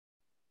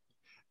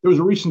There was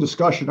a recent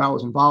discussion I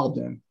was involved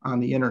in on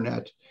the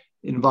internet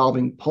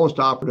involving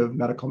post-operative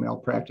medical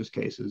malpractice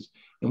cases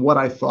and what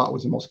I thought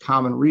was the most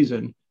common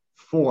reason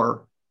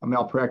for a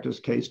malpractice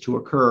case to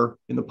occur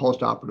in the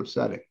post-operative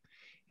setting.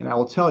 And I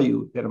will tell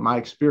you that in my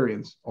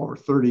experience, over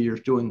 30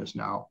 years doing this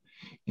now,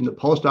 in the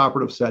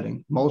post-operative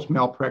setting, most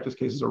malpractice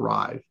cases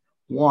arrive,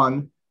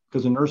 one,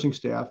 because the nursing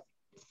staff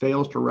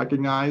fails to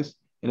recognize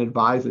and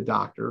advise the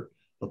doctor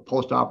of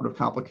post-operative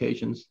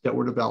complications that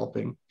we're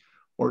developing,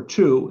 or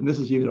two, and this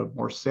is even a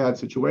more sad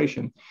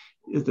situation,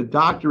 is the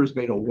doctor is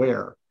made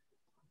aware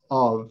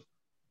of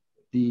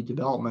the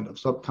development of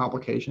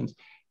subcomplications,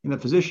 and the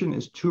physician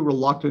is too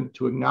reluctant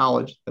to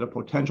acknowledge that a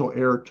potential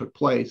error took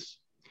place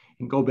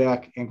and go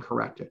back and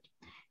correct it.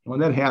 And when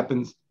that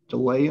happens,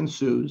 delay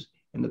ensues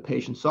and the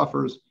patient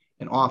suffers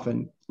and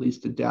often leads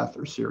to death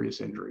or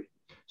serious injury.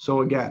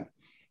 So again,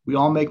 we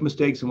all make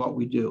mistakes in what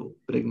we do,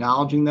 but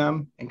acknowledging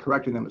them and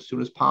correcting them as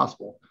soon as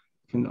possible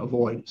can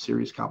avoid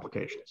serious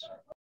complications.